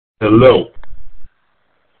Hello.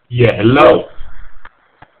 Yeah, hello.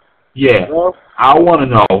 Yeah. Hello? I want to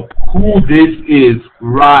know who this is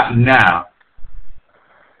right now.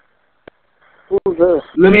 Who's this?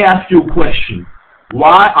 Let me ask you a question.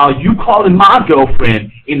 Why are you calling my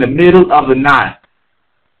girlfriend in the middle of the night?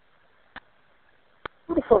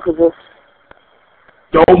 Who the fuck is this?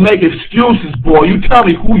 Don't make excuses, boy. You tell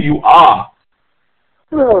me who you are.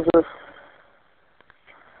 Who the hell is this?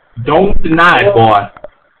 Don't deny it, boy.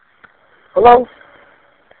 Hello?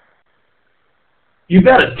 You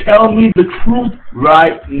better tell me the truth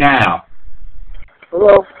right now.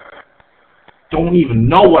 Hello? Don't even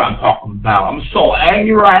know what I'm talking about. I'm so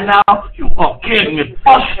angry right now. You are getting me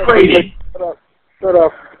frustrated. Shut up. Shut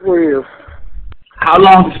up. Who are you? How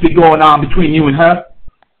long has this been going on between you and her?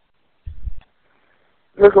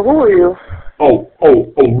 Nigga, who are you? Oh,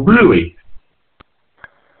 really?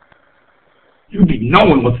 You be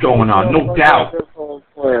knowing what's going on, no doubt.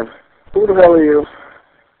 Who the hell are you?